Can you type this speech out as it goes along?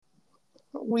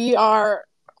we are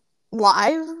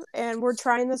live and we're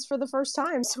trying this for the first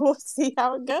time, so we'll see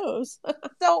how it goes.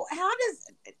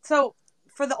 So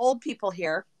for the old people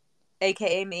here,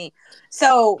 aka me,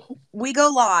 so we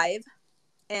go live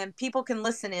and people can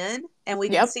listen in and we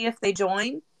can see if they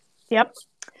join. Yep.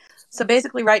 So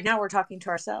basically right now we're talking to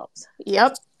ourselves.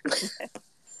 Yep.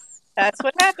 That's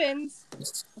what happens.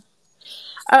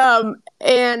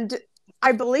 And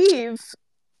I believe,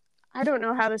 I don't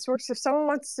know how this works. If someone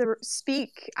wants to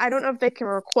speak, I don't know if they can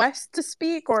request to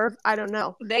speak or I don't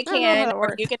know. They can,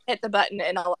 or you can hit the button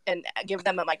and give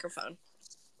them a microphone.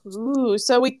 Ooh,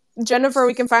 so Jennifer,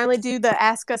 we can finally do the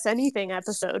Ask Us Anything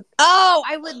episode. Oh,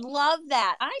 I would love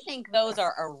that. I think those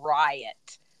are a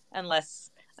riot.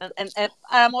 Unless, and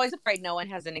I'm always afraid no one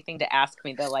has anything to ask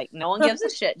me. They're like, no one gives a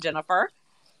shit, Jennifer.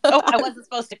 Oh, I wasn't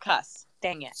supposed to cuss.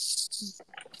 Dang it.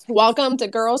 Welcome to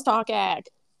Girls Talk Ag.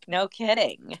 No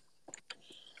kidding.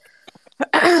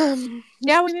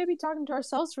 Yeah, we may be talking to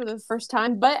ourselves for the first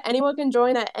time, but anyone can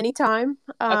join at any time.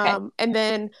 Okay. And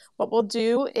then what we'll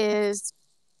do is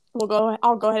I'll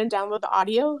go ahead and download the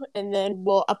audio, and then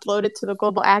we'll upload it to the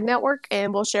Global Ag Network,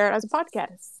 and we'll share it as a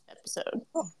podcast episode.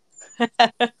 This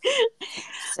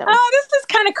is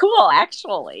kind of cool,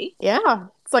 actually. Yeah,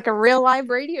 it's like a real live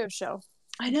radio show.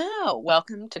 I know.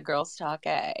 Welcome to Girls Talk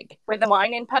Ag. With the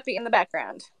whining puppy in the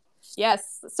background.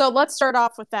 Yes. So let's start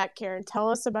off with that, Karen. Tell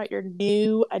us about your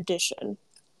new addition.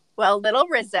 Well, little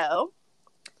Rizzo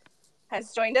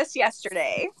has joined us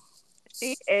yesterday.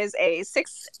 She is a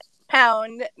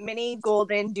 6-pound mini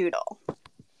golden doodle.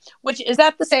 Which, is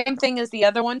that the same thing as the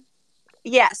other one?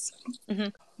 Yes. Mm-hmm.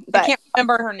 But I can't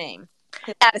remember her name.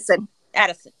 Addison,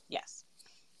 yes.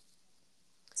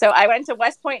 So I went to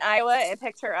West Point, Iowa and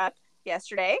picked her up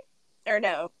yesterday. Or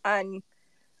no, on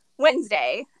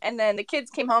Wednesday. And then the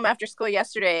kids came home after school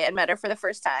yesterday and met her for the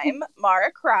first time.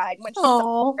 Mara cried when she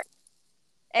saw her.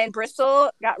 And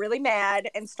Bristol got really mad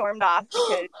and stormed off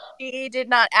because she did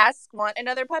not want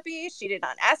another puppy. She did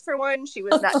not ask for one. She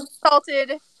was not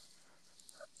consulted.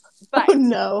 But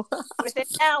no. Within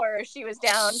an hour, she was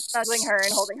down, snuggling her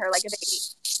and holding her like a baby.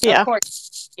 Yeah. Of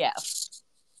course. Yes.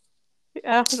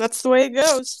 Yeah, that's the way it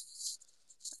goes.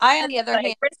 I, on the other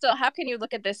hand... Bristol, how can you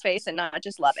look at this face and not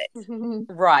just love it?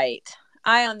 Right.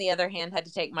 I, on the other hand, had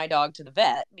to take my dog to the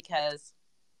vet because,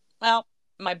 well,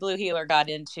 my blue heeler got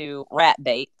into rat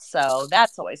bait, so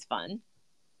that's always fun.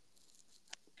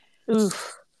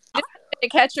 Oof. Did you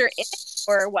catch her in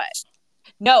or what?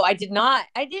 No, I did not.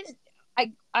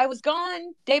 I was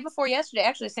gone day before yesterday.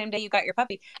 Actually, the same day you got your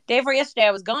puppy. Day before yesterday,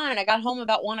 I was gone, and I got home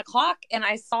about 1:00, and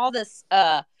I saw this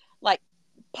like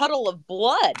puddle of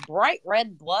blood, bright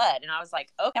red blood, and I was like,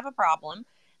 "Oh, I have a problem."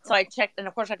 So I checked, and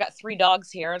of course, I got 3 dogs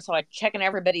here, and so I checking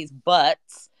everybody's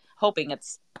butts, hoping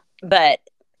it's. But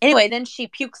anyway, then she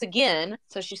pukes again,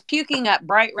 so she's puking up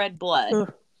bright red blood.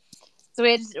 Ugh. So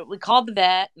we called the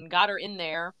vet and got her in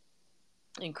there,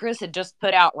 and Chris had just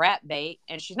put out rat bait,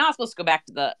 and she's not supposed to go back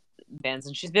to the bins,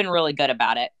 and she's been really good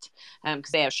about it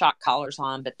because they have shock collars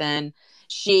on, but then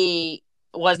she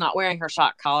was not wearing her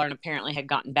shock collar and apparently had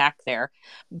gotten back there.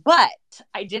 But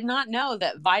I did not know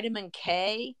that vitamin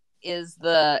K is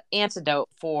the antidote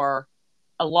for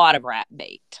a lot of rat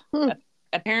bait.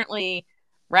 Apparently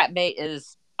rat bait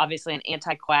is obviously an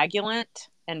anticoagulant,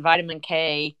 and vitamin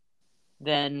K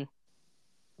then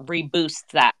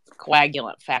reboosts that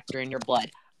coagulant factor in your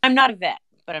blood. I'm not a vet,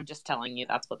 but I'm just telling you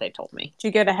that's what they told me. Did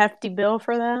you get a hefty bill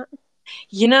for that?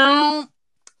 Yeah.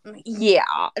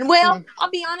 Well, I'll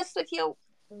be honest with you.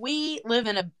 We live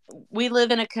in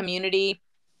a community.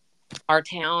 Our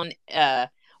town,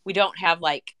 we don't have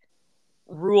like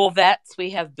rural vets.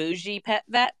 We have bougie pet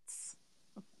vets.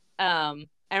 And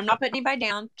I'm not putting anybody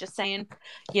down. Just saying,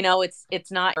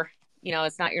 it's not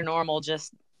your normal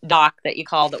just doc that you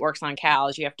call that works on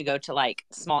cows. You have to go to like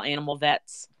small animal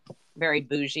vets. Very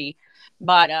bougie.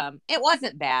 But it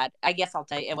wasn't bad. I guess I'll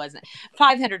tell you, it wasn't.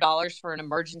 $500 for an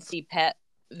emergency pet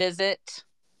visit.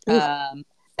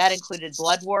 That included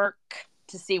blood work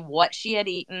to see what she had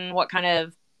eaten, what kind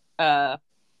of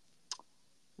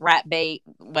rat bait,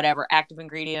 whatever active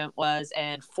ingredient was,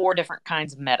 and 4 different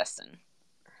kinds of medicine.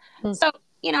 So,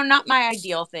 not my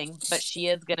ideal thing, but she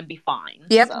is going to be fine.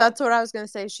 Yep, so. That's what I was going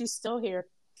to say. She's still here.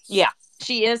 Yeah,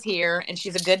 she is here, and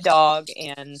she's a good dog,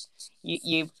 and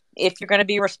you if you're going to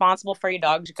be responsible for your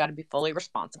dogs, you got to be fully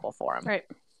responsible for them.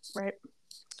 Right.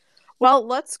 Well,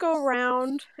 let's go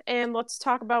around and let's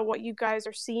talk about what you guys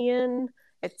are seeing.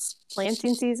 It's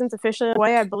planting season's officially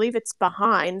away. I believe it's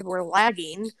behind. We're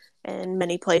lagging in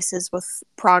many places with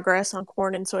progress on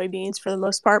corn and soybeans for the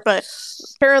most part. But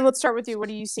Karen, let's start with you. What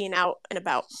are you seeing out and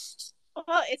about?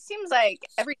 Well, it seems like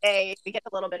every day we get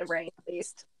a little bit of rain at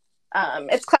least.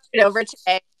 It's clouded over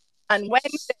today. On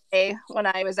Wednesday, when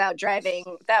I was out driving,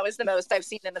 that was the most I've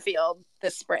seen in the field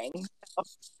this spring. So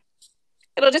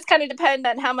it'll just kind of depend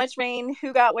on how much rain,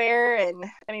 who got where, and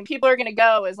I mean, people are going to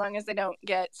go as long as they don't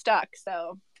get stuck.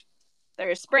 So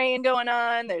there's spraying going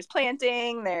on, there's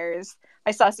planting,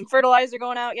 I saw some fertilizer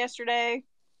going out yesterday.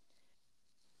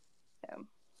 So.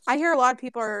 I hear a lot of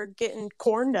people are getting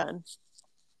corn done.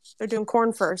 They're doing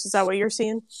corn first. Is that what you're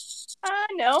seeing?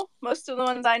 No. Most of the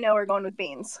ones I know are going with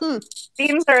beans.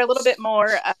 Beans are a little bit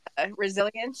more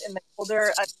resilient in the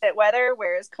colder, unfit weather,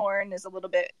 whereas corn is a little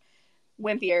bit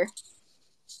wimpier.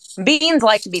 Beans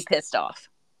like to be pissed off.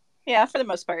 Yeah, for the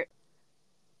most part.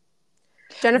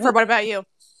 Jennifer, what about you?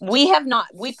 We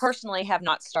personally have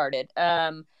not started.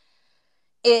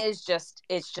 It's just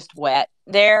wet.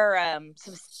 Some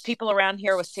people around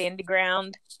here with sandy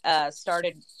ground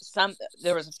started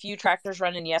there was a few tractors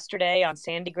running yesterday on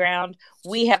sandy ground.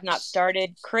 We have not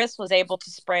started. Chris was able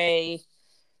to spray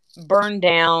burn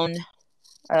down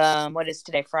what is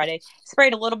today, Friday?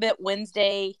 Sprayed a little bit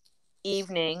Wednesday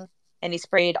evening, and he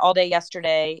sprayed all day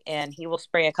yesterday, and he will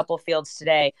spray a couple of fields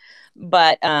today.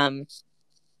 But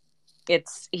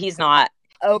he's not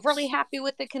overly happy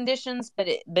with the conditions, but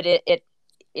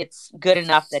it's good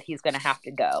enough that he's going to have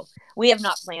to go. We have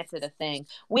not planted a thing.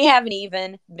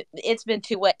 It's been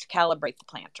too wet to calibrate the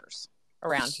planters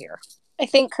around here. I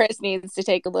think Chris needs to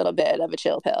take a little bit of a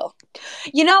chill pill.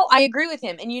 I agree with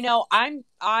him. And,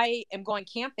 I am going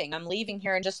camping. I'm leaving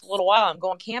here in just a little while. I'm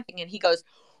going camping. And he goes,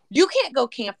 "You can't go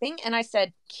camping." And I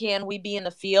said, "Can we be in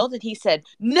the field?" And he said,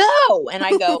 "No." And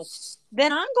I go,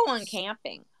 "Then I'm going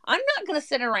camping. I'm not going to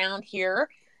sit around here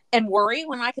and worry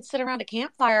when I could sit around a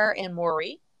campfire and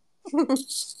worry."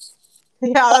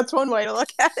 Yeah, that's one way to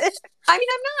look at it. I mean,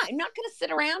 I'm not going to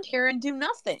sit around here and do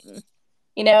nothing.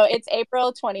 It's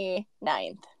April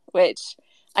 29th, which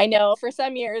I know for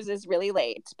some years is really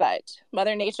late, but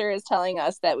Mother Nature is telling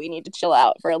us that we need to chill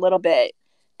out for a little bit,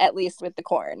 at least with the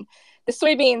corn. The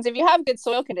soybeans, if you have good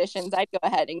soil conditions, I'd go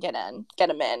ahead and get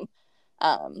them in.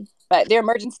 But their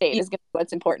emergent state is going to be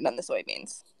what's important on the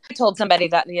soybeans. I told somebody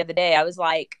that the other day. I was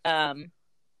like,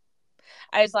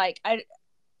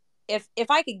 if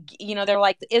I could, they're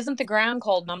like, "Isn't the ground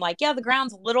cold?" And I'm like, "Yeah, the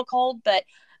ground's a little cold, but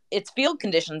it's field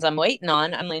conditions I'm waiting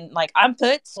on." I mean, like, I'm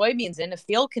put soybeans in if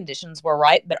field conditions were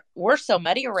right, but we're so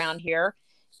muddy around here.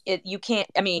 It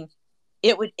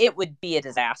would be a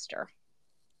disaster.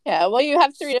 Yeah, well, you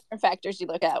have 3 different factors you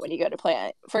look at when you go to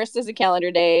plant. First is a calendar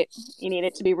date. You need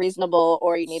it to be reasonable,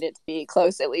 or you need it to be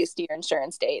close at least to your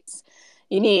insurance dates.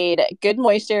 You need good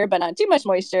moisture, but not too much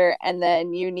moisture, and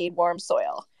then you need warm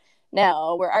soil.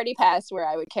 Now, we're already past where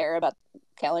I would care about the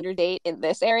calendar date in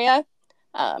this area.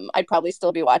 I'd probably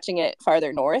still be watching it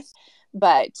farther north,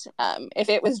 but if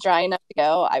it was dry enough to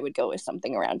go, I would go with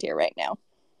something around here right now.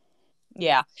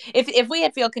 Yeah, if we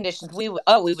had field conditions, we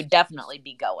would definitely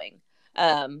be going.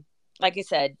 Like I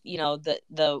said,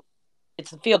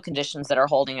 it's the field conditions that are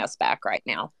holding us back right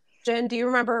now. Jen, do you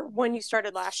remember when you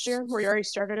started last year? Were you already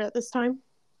started at this time?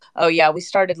 Oh yeah, we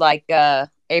started like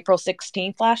April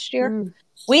 16th last year.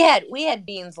 We had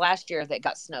beans last year that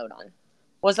got snowed on.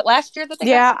 Was it last year that they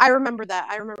got? I remember that.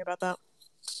 I remember about that.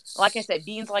 Like I said,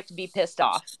 beans like to be pissed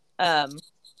off. I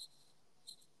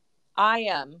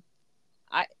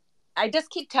just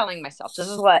keep telling myself, this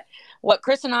is what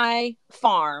Chris and I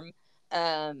farm.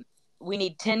 We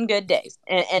need 10 good days,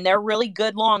 and they're really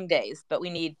good long days, but we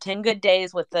need 10 good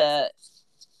days with the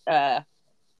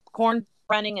corn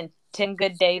running and 10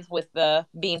 good days with the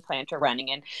bean planter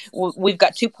running. And we've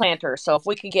got 2 planters. So if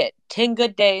we could get 10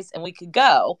 good days and we could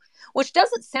go, which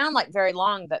doesn't sound like very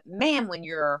long, but man, when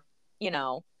you're, it's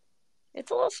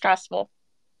a little stressful.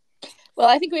 Well,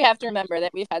 I think we have to remember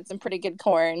that we've had some pretty good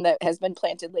corn that has been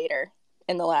planted later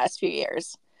in the last few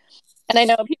years. And I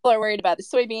know people are worried about the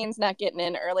soybeans not getting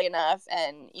in early enough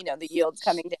and, the yields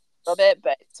coming down a little bit,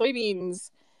 but soybeans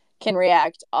can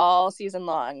react all season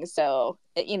long. So,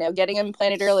 getting them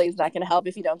planted early is not going to help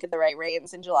if you don't get the right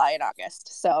rains in July and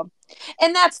August. So,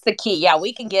 and that's the key. Yeah,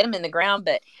 we can get them in the ground,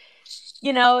 but,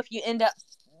 if you end up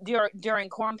during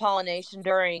corn pollination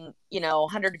during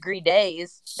 100-degree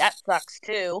days, that sucks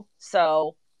too.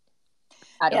 So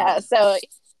I don't know. So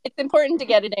it's important to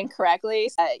get it in correctly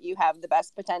so that you have the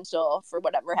best potential for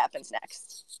whatever happens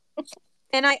next.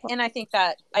 And I think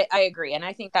that I agree, and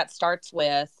I think that starts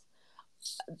with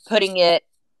putting it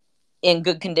in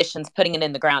good conditions, putting it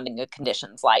in the ground in good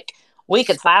conditions. Like, we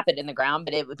could slap it in the ground,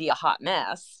 but it would be a hot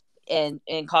mess and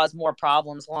cause more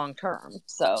problems long term.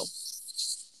 So,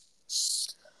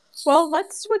 well,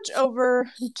 let's switch over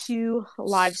to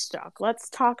livestock. Let's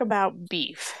talk about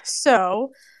beef.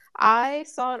 So, I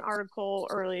saw an article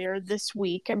earlier this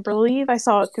week. I believe I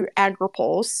saw it through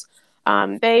AgriPulse.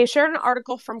 They shared an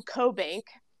article from CoBank,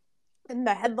 and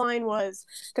the headline was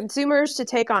 "Consumers to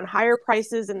Take on Higher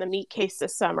Prices in the Meat Case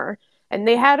This Summer." And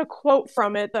they had a quote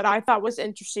from it that I thought was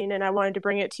interesting, and I wanted to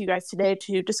bring it to you guys today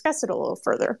to discuss it a little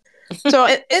further. So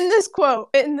in this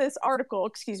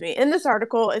article,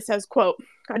 it says, quote,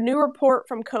 "A new report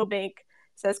from CoBank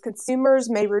says consumers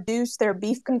may reduce their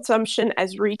beef consumption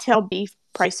as retail beef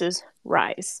prices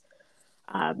rise."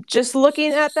 Just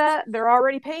looking at that, they're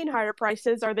already paying higher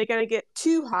prices. Are they going to get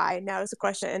too high? Now is the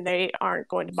question, and they aren't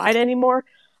going to buy it anymore.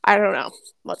 I don't know.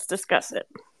 Let's discuss it.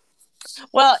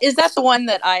 Well, is that the one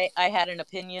that I had an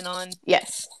opinion on?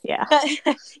 Yes. Yeah.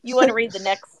 You want to read the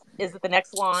next? Is it the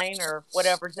next line or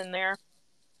whatever's in there?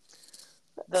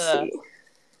 Let's see.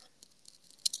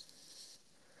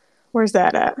 Where's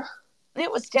that at?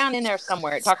 It was down in there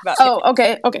somewhere. It talked about.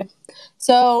 Okay.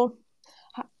 So,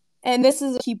 and this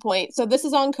is a key point. So this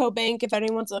is on CoBank. If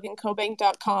anyone's looking,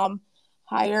 CoBank.com.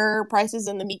 Higher prices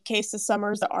in the meat case this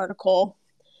summer is the article,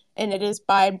 and it is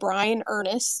by Brian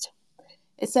Ernest.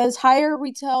 It says higher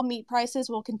retail meat prices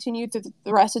will continue through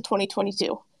the rest of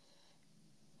 2022.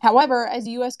 However, as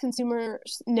U.S.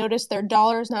 consumers notice their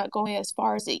dollars not going as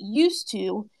far as it used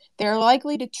to, they're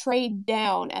likely to trade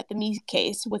down at the meat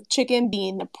case, with chicken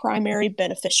being the primary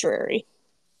beneficiary.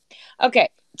 Okay,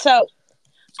 so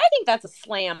I think that's a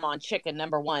slam on chicken,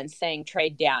 number one, saying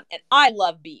trade down. And I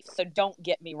love beef, so don't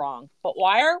get me wrong. But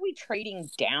why are we trading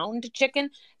down to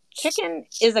chicken? Chicken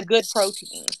is a good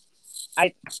protein.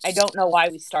 I don't know why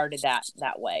we started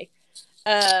that way.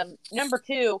 Number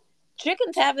two,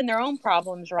 chickens having their own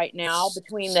problems right now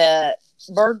between the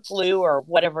bird flu or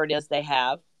whatever it is they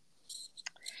have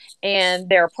and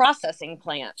their processing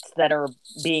plants that are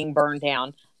being burned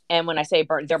down. And when I say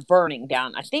burn, they're burning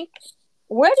down. I think,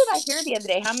 where did I hear the other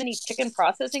day? How many chicken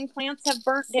processing plants have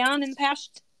burnt down in the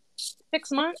past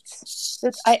 6 months?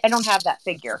 I don't have that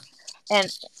figure. And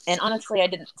honestly, I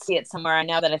didn't see it somewhere.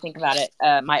 Now that I think about it,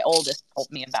 my oldest told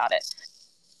me about it.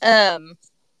 And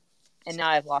now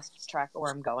I've lost track of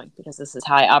where I'm going because this is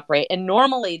how I operate. And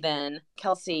normally then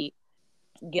Kelsey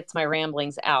gets my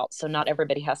ramblings out, so not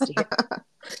everybody has to hear.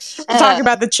 Talk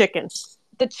about the chicken.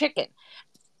 The chicken.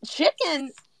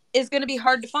 Chicken is going to be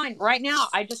hard to find. Right now,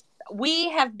 we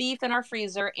have beef in our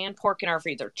freezer and pork in our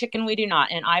freezer. Chicken we do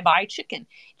not, and I buy chicken.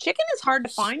 Chicken is hard to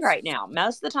find right now.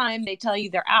 Most of the time, they tell you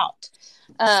they're out.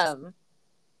 Matter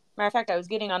of fact, I was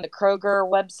getting on the Kroger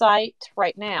website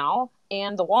right now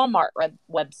and the Walmart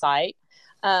website.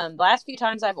 The last few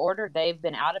times I've ordered, they've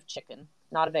been out of chicken,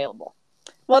 not available.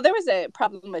 Well, there was a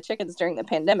problem with chickens during the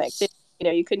pandemic.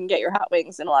 You couldn't get your hot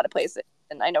wings in a lot of places,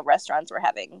 and I know restaurants were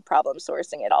having problems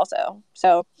sourcing it also.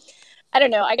 So, I don't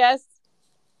know. I guess,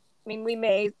 we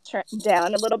may turn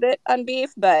down a little bit on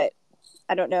beef, but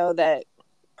I don't know that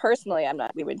personally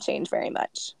we would change very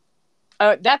much.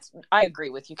 I agree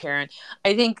with you, Karen.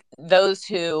 I think those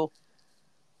who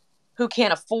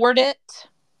can't afford it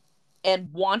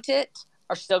and want it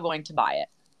are still going to buy it.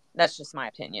 That's just my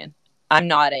opinion. I'm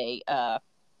not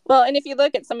well, and if you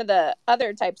look at some of the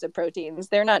other types of proteins,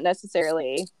 they're not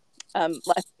necessarily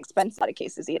less expensive in a lot of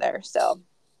cases either. So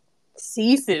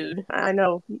seafood, I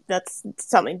know that's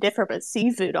something different, but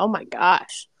seafood, oh my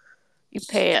gosh, you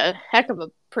pay a heck of a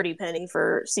pretty penny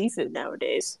for seafood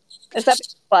nowadays.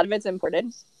 Except a lot of it's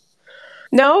imported.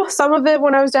 No, some of it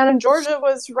when I was down in Georgia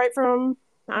was right from,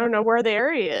 I don't know where the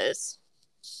area is.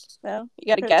 Well, you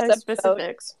got to guess up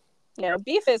specifics.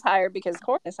 Beef is higher because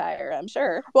corn is higher, I'm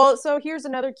sure. Well, so here's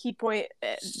another key point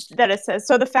that it says.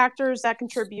 So the factors that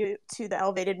contribute to the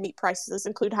elevated meat prices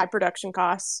include high production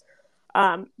costs.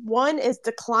 One is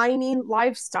declining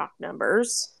livestock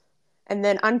numbers, and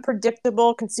then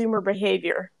unpredictable consumer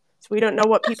behavior. So we don't know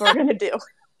what people are going to do.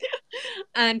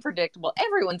 Unpredictable.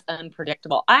 Everyone's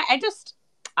unpredictable. I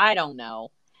don't know.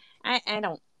 I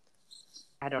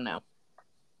don't know.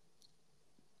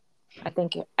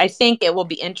 I think it will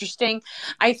be interesting.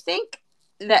 I think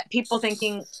that people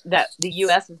thinking that the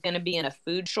U.S. is going to be in a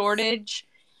food shortage.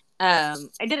 I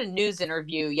did a news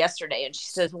interview yesterday, and she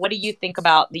says, "What do you think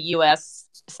about the U.S.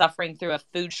 suffering through a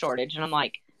food shortage?" And I'm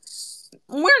like,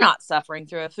 we're not suffering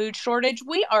through a food shortage.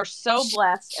 We are so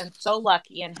blessed and so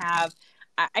lucky and have.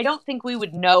 I don't think we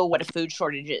would know what a food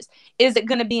shortage is. Is it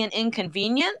going to be an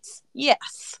inconvenience?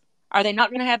 Yes. Are they not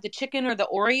going to have the chicken or the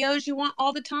Oreos you want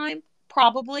all the time?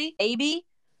 Probably, maybe.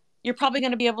 You're probably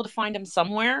going to be able to find them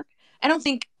somewhere. I don't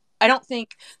think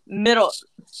middle,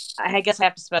 I guess I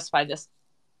have to specify this.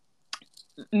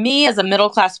 Me as a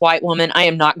middle-class white woman, I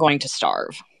am not going to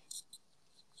starve.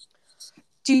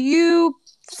 Do you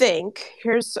think,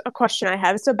 here's a question I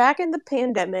have. So back in the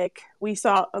pandemic, we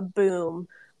saw a boom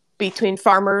between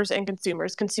farmers and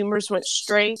consumers. Consumers went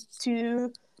straight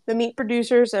to the meat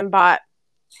producers and bought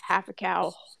half a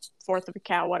cow, fourth of a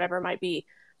cow, whatever it might be,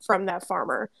 from that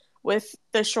farmer. With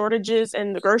the shortages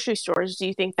in the grocery stores, do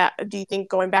you think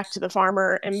going back to the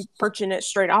farmer and purchasing it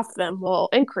straight off them will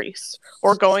increase,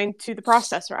 or going to the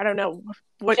processor? I don't know.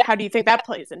 How do you think that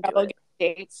plays into it?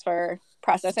 Dates for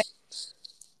processing.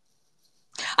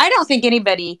 I don't think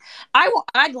anybody.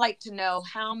 I'd like to know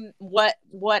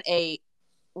what a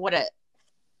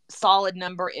solid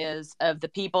number is of the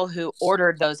people who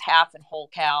ordered those half and whole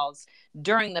cows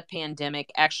during the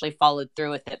pandemic actually followed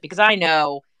through with it, because I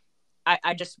know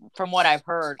I just, from what I've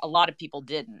heard, a lot of people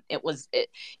didn't.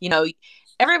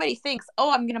 Everybody thinks,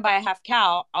 oh, I'm going to buy a half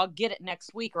cow, I'll get it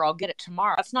next week or I'll get it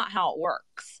tomorrow. That's not how it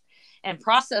works. And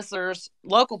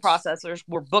local processors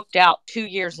were booked out 2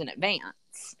 years in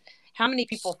advance. How many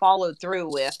people followed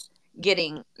through with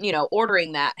getting,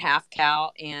 ordering that half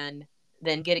cow and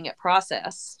then getting it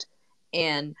processed?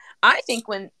 And I think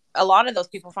when a lot of those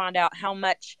people find out how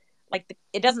much,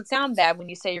 it doesn't sound bad when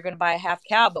you say you're going to buy a half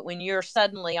cow, but when you're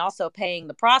suddenly also paying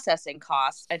the processing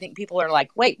costs, I think people are like,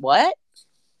 wait, what?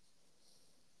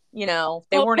 They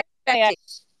weren't expecting.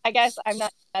 I guess I'm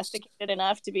not domesticated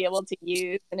enough to be able to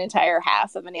use an entire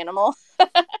half of an animal.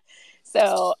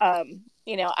 So, I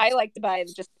like to buy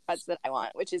just the cuts that I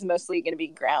want, which is mostly going to be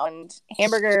ground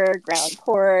hamburger, ground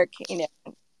pork,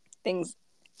 things.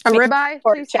 A ribeye?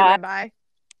 Please say ribeye.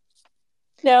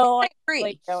 No, I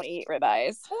agree. Don't eat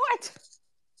ribeyes. What?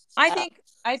 I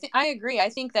agree. I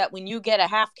think that when you get a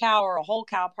half cow or a whole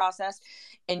cow processed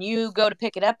and you go to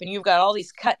pick it up and you've got all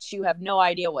these cuts you have no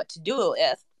idea what to do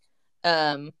with,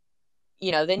 then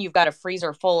you've got a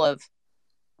freezer full of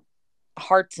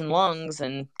hearts and lungs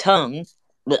and tongue.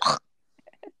 Ugh.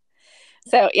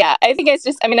 So yeah, I think it's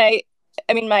just, I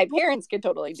mean, my parents could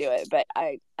totally do it, but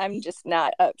I'm just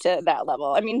not up to that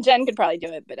level. I mean, Jen could probably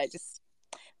do it, but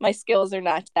my skills are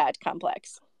not that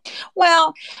complex.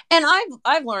 Well, and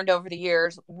I've learned over the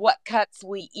years what cuts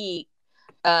we eat,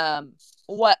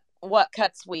 what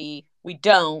cuts we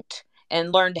don't,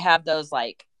 and learn to have those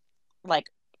like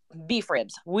beef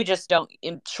ribs. We just don't,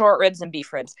 in short ribs and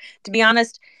beef ribs. To be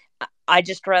honest, I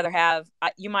just rather have.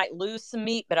 You might lose some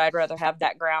meat, but I'd rather have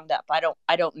that ground up.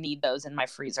 I don't need those in my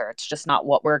freezer. It's just not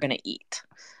what we're gonna eat.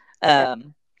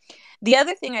 The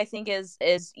other thing I think is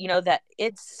that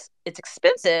it's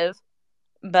expensive,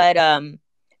 but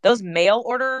those mail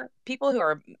order people who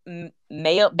are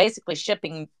basically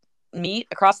shipping meat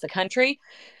across the country,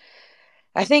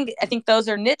 I think those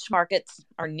are niche markets,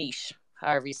 or niche,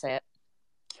 however you say it.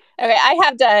 Okay,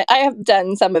 I have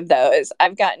done some of those.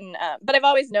 I've gotten, but I've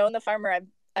always known the farmer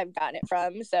I've gotten it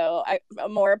from. So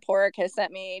More Pork has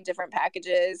sent me different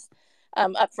packages,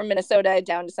 up from Minnesota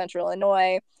down to Central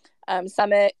Illinois.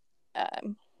 Summit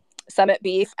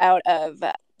Beef out of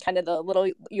kind of the Little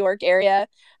York area.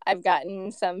 I've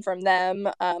gotten some from them.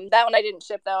 That one I didn't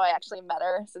ship though. I actually met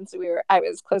her since I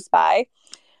was close by.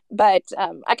 But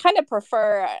I kind of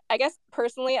prefer, I guess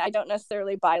personally, I don't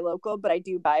necessarily buy local, but I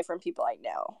do buy from people I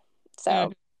know.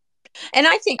 So, and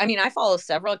I follow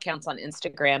several accounts on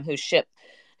Instagram who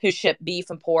ship beef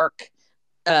and pork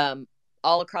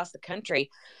all across the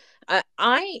country.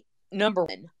 Number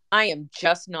one, I am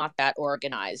just not that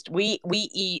organized. We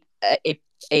eat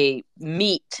a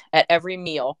meat at every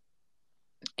meal,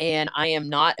 and I am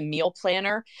not a meal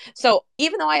planner. So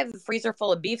even though I have a freezer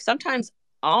full of beef, sometimes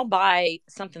I'll buy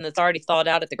something that's already thawed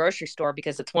out at the grocery store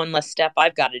because it's one less step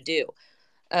I've got to do.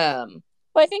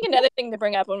 Well, I think another thing to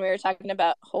bring up when we were talking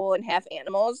about whole and half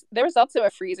animals, there was also a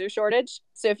freezer shortage.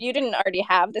 So if you didn't already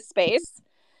have the space,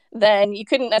 then you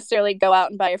couldn't necessarily go out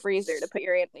and buy a freezer to put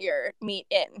your meat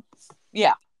in.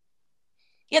 Yeah.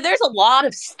 Yeah, there's a lot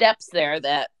of steps there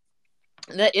that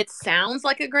it sounds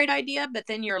like a great idea, but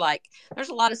then you're like, there's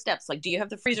a lot of steps. Like, do you have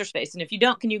the freezer space? And if you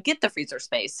don't, can you get the freezer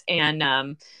space? And,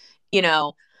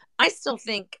 I still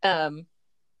think,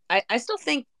 I still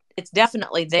think it's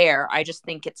definitely there. I just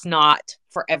think it's not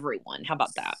for everyone. How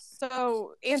about that?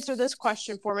 So answer this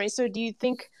question for me. So do you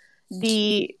think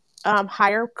the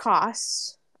higher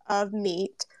costs of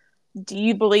meat, do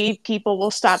you believe people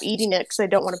will stop eating it because they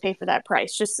don't want to pay for that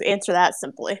price? Just answer that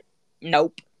simply.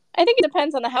 Nope. I think it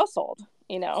depends on the household,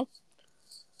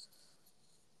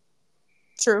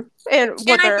 True. And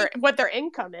what their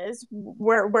income is,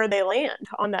 where they land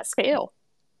on that scale.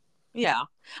 Yeah.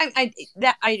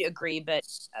 I agree, but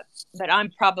I'm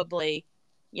probably,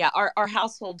 our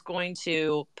household's going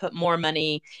to put more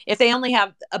money. If they only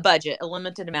have a budget, a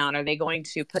limited amount, are they going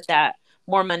to put that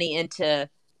more money into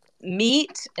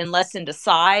meat and less into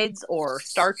sides or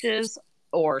starches?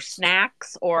 or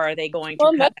snacks, or are they going to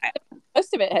Well, cut that?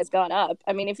 most of it has gone up.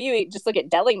 I mean, if you just look at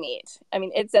deli meat, I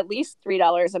mean, it's at least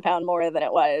 $3 a pound more than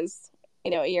it was,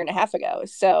 a year and a half ago.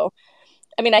 So,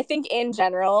 I mean, I think in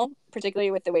general,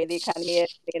 particularly with the way the economy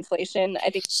is, the inflation, I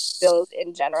think bills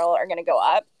in general are going to go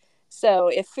up. So,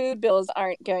 if food bills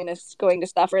aren't going to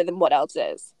suffer, then what else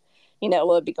is?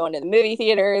 Will it be going to the movie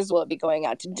theaters? Will it be going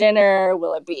out to dinner?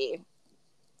 Will it be,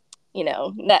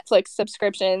 Netflix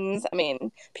subscriptions? I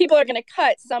mean, people are going to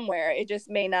cut somewhere. It just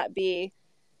may not be.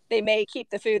 They may keep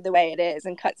the food the way it is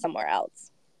and cut somewhere else.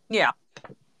 Yeah.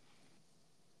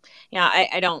 Yeah,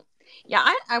 I don't. Yeah,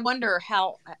 I wonder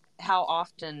how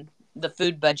often the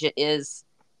food budget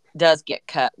does get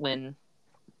cut when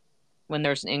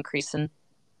there's an increase in.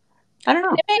 I don't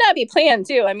know. It may not be planned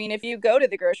too. I mean, if you go to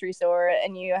the grocery store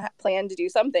and you plan to do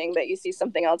something, but you see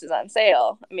something else is on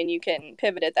sale, I mean, you can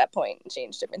pivot at that point and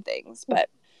change different things. But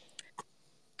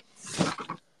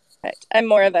I'm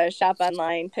more of a shop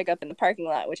online, pick up in the parking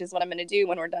lot, which is what I'm going to do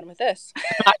when we're done with this.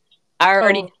 I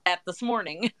already did that this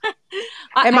morning.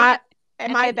 Am I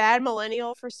a bad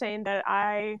millennial for saying that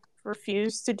I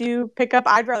refuse to do pickup?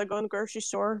 I'd rather go in the grocery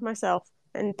store myself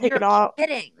and pick it all.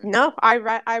 Kidding. No,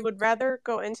 I would rather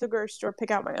go into the grocery store,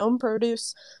 pick out my own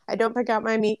produce. I don't pick out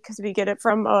my meat because we get it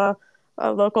from a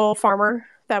local farmer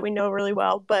that we know really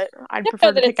well, but I'd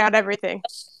prefer to pick out everything.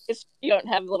 If you don't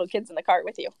have little kids in the cart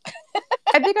with you.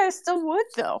 I think I still would,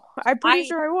 though. I'm pretty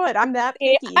sure I would. I'm that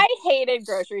picky. I hated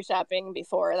grocery shopping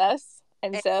before this.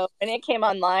 And so when it came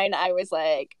online, I was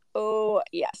like, oh,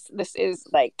 yes, this is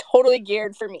like totally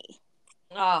geared for me.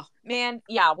 Oh, man.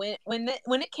 Yeah. When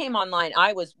it came online,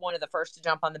 I was one of the first to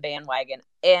jump on the bandwagon.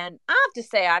 And I have to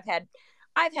say,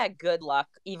 I've had good luck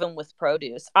even with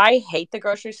produce. I hate the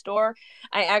grocery store.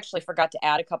 I actually forgot to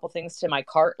add a couple things to my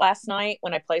cart last night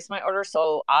when I placed my order.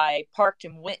 So I parked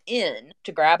and went in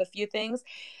to grab a few things.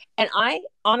 And I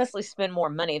honestly spend more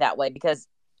money that way because,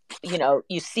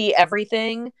 you see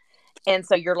everything. And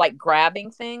so you're like grabbing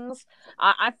things.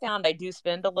 I found I do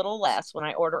spend a little less when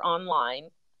I order online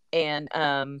and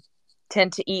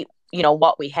tend to eat,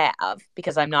 what we have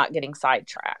because I'm not getting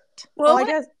sidetracked. Well, I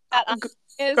guess.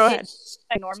 Go ahead.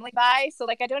 I normally buy, so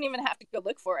like I don't even have to go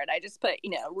look for it. I just put,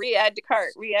 re-add to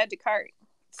cart.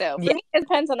 So for me, it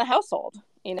depends on the household,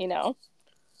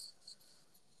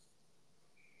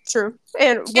 True,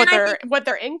 and what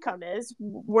their income is,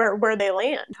 where they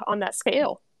land on that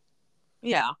scale.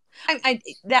 Yeah,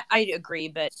 I agree,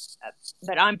 but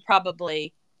I'm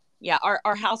probably. Yeah,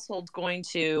 our household's going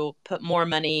to put more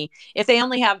money if they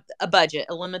only have a budget,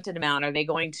 a limited amount. Are they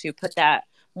going to put that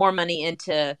more money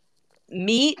into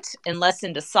meat and less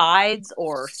into sides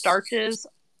or starches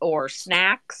or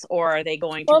snacks, or are they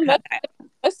going to cut that?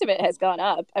 Most of it has gone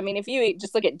up. I mean, if you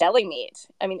just look at deli meat,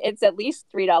 I mean, it's at least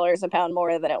 $3 a pound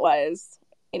more than it was,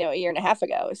 a year and a half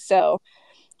ago. So,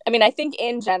 I mean, I think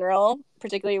in general,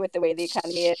 particularly with the way the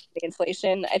economy is, the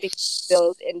inflation, I think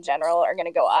bills in general are going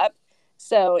to go up.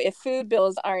 So if food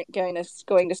bills aren't going to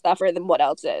suffer, then what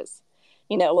else is?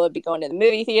 Will it be going to the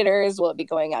movie theaters? Will it be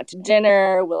going out to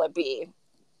dinner? Will it be,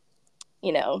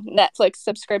 Netflix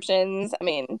subscriptions? I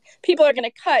mean, people are going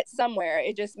to cut somewhere.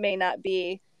 It just may not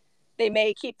be. They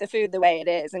may keep the food the way it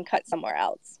is and cut somewhere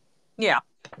else. Yeah.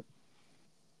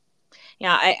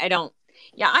 Yeah, I don't.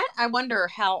 Yeah, I wonder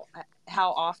how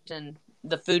often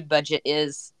the food budget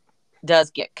does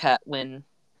get cut when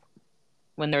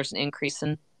there's an increase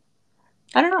in.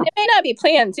 I don't know. It may not be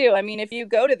planned too. I mean, if you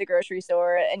go to the grocery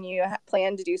store and you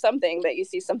plan to do something, but you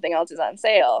see something else is on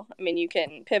sale, I mean, you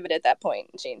can pivot at that point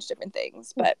and change different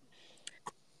things. But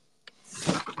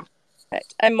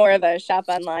I'm more of a shop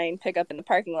online, pick up in the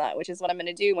parking lot, which is what I'm going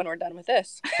to do when we're done with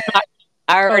this.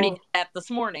 I already did that this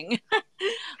morning.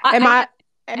 Am I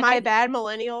a bad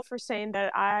millennial for saying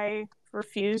that I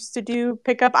refuse to do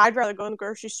pickup? I'd rather go in the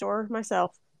grocery store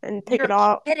myself and pick it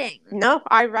all. Kidding. No,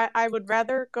 I would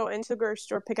rather go into the grocery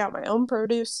store, pick out my own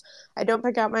produce. I don't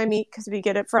pick out my meat because we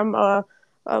get it from a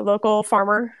local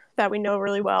farmer that we know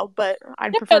really well, but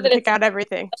I'd prefer to pick out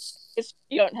everything. If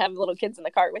you don't have little kids in the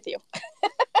cart with you.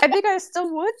 I think I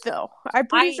still would, though. I'm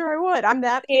pretty sure I would. I'm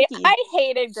that picky. I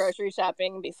hated grocery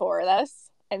shopping before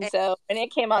this. And so when it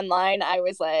came online, I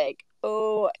was like,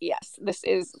 oh, yes, this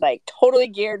is like totally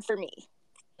geared for me.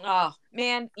 Oh,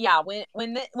 man. Yeah. When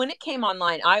it came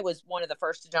online, I was one of the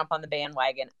first to jump on the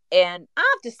bandwagon. And I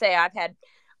have to say,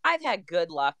 I've had good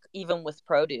luck even with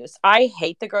produce. I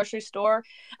hate the grocery store.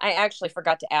 I actually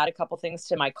forgot to add a couple things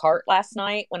to my cart last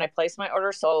night when I placed my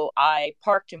order. So I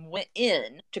parked and went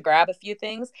in to grab a few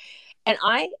things. And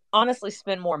I honestly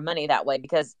spend more money that way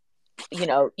because,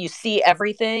 you see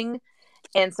everything.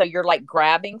 And so you're like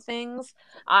grabbing things.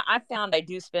 I found I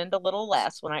do spend a little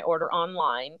less when I order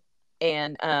online,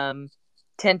 and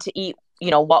tend to eat,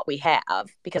 what we have,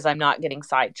 because I'm not getting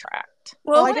sidetracked.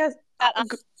 Well, I guess.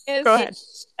 is Go ahead.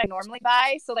 I normally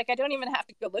buy, so like I don't even have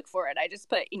to go look for it. I just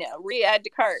put, re-add to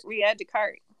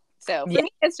cart. So for me,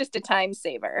 it's just a time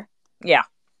saver. Yeah.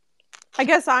 I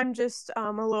guess I'm just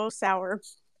a little sour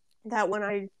that when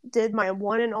I did my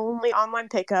one and only online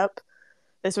pickup,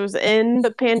 this was in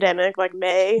the pandemic, like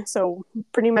May, so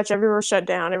pretty much everywhere shut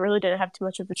down. I really didn't have too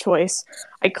much of a choice.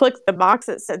 I clicked the box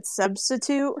that said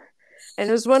substitute, and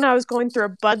it was when I was going through a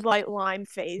Bud Light Lime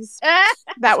phase.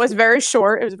 That was very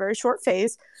short. It was a very short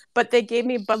phase, but they gave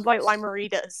me Bud Light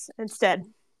Lime-A-Ritas instead.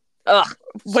 Ugh.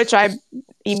 Which I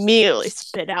immediately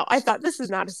spit out. I thought, this is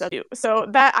not a substitute. So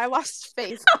that I lost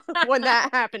faith when that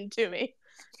happened to me.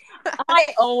 I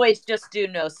always just do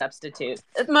no substitute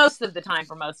most of the time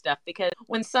for most stuff, because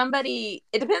when somebody,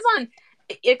 it kind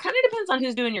of depends on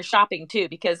who's doing your shopping too,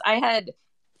 because I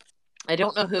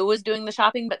don't know who was doing the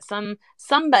shopping, but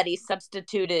somebody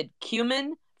substituted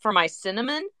cumin for my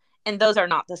cinnamon, and those are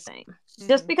not the same.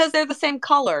 Just because they're the same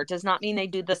color does not mean they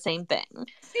do the same thing.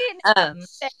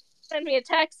 Send me a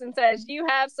text and says, you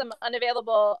have some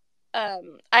unavailable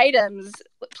items.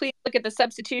 Please look at the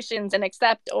substitutions and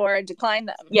accept or decline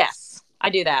them. Yes, I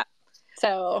do that.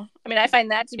 So, I mean, I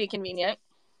find that to be convenient.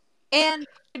 And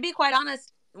to be quite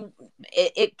honest,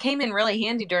 it came in really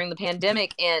handy during the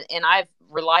pandemic, and I've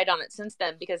relied on it since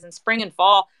then, because in spring and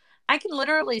fall, I can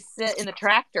literally sit in the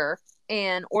tractor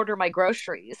and order my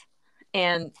groceries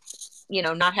and,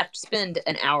 not have to spend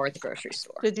an hour at the grocery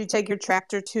store. Did you take your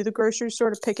tractor to the grocery store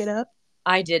to pick it up?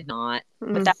 I did not,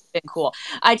 but that's been cool.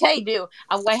 I tell you,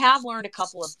 I have learned a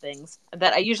couple of things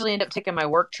that I usually end up taking my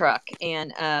work truck,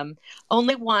 and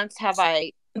only once have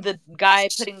the guy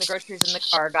putting the groceries in the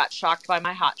car got shocked by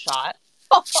my hot shot.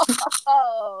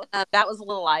 That was a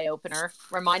little eye opener.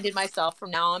 Reminded myself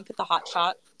from now on, put the hot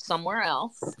shot somewhere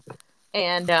else,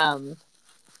 and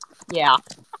yeah.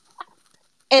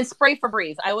 And spray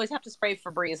Febreze. I always have to spray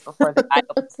Febreze before the guy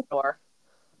opens the door.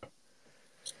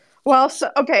 Well, so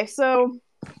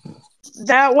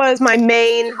that was my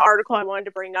main article I wanted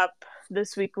to bring up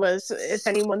this week. Was, if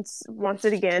anyone wants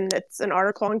it again, it's an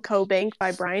article on CoBank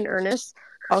by Brian Ernest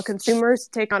called "Consumers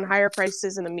Take on Higher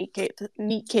Prices in the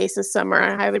Meat Case This Summer."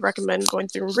 I highly recommend going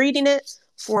through and reading it,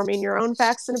 forming your own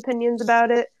facts and opinions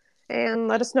about it, and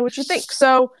let us know what you think.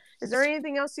 So, is there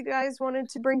anything else you guys wanted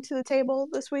to bring to the table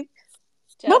this week?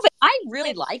 No, but I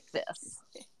really like this.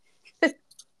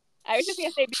 I was just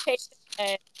going to say, be patient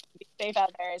and be safe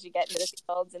out there as you get into the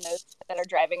fields and those that are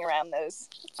driving around those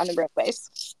on the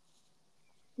roadways.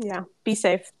 Yeah, be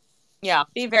safe. Yeah,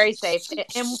 be very safe.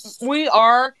 And we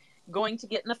are going to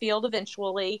get in the field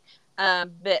eventually,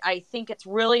 but I think it's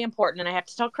really important, and I have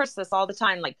to tell Chris this all the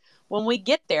time, like, when we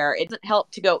get there, it doesn't help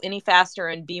to go any faster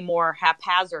and be more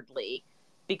haphazardly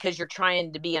because you're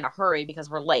trying to be in a hurry because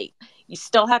we're late. You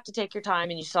still have to take your time,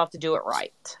 and you still have to do it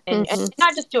right. And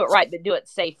not just do it right, but do it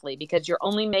safely, because you're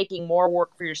only making more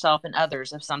work for yourself and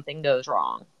others if something goes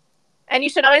wrong. And you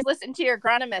should always listen to your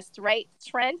agronomist, right,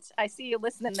 Trent? I see you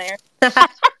listening there.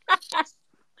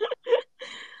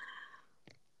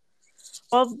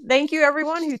 Well, thank you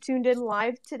everyone who tuned in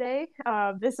live today.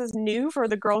 This is new for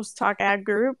the Girls Talk Ag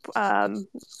group.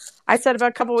 I said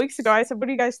about a couple weeks ago, I said, what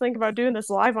do you guys think about doing this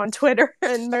live on Twitter?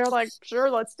 And they're like, sure,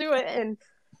 let's do it. And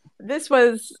this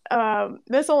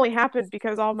only happened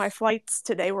because all my flights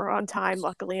today were on time,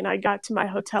 luckily, and I got to my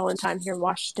hotel in time here in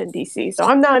Washington, D.C. So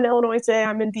I'm not in Illinois today.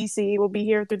 I'm in D.C. We'll be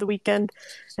here through the weekend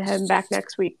and heading back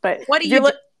next week. But what do you do?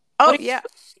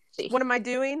 What am I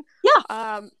doing?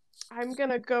 Yeah. I'm going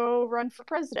to go run for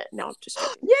president. No, I'm just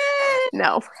kidding. Yay!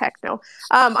 No, heck no.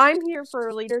 I'm here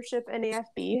for Leadership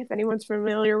NAFB. If anyone's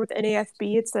familiar with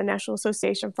NAFB, it's the National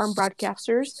Association of Farm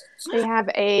Broadcasters. They have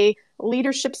a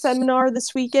leadership seminar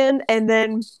this weekend, and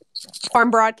then farm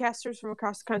broadcasters from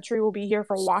across the country will be here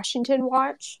for Washington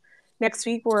Watch next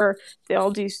week, where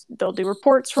they'll do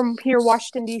reports from here,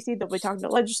 Washington, D.C. They'll be talking to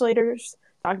legislators,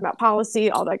 talking about policy,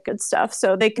 all that good stuff.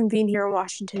 So they convene here in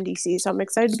Washington, D.C. So I'm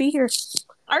excited to be here.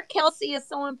 Our Kelsey is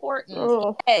so important.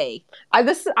 Oh. Hey, I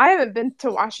haven't been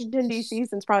to Washington, D.C.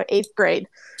 since probably 8th grade.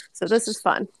 So this is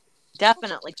fun.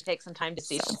 Definitely take some time to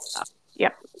see some stuff.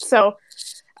 Yep. So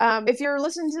if you're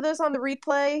listening to this on the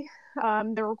replay,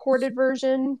 the recorded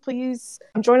version, please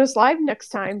join us live next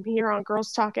time here on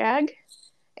Girls Talk Ag.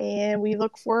 And we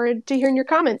look forward to hearing your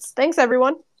comments. Thanks,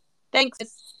 everyone. Thanks.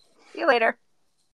 See you later.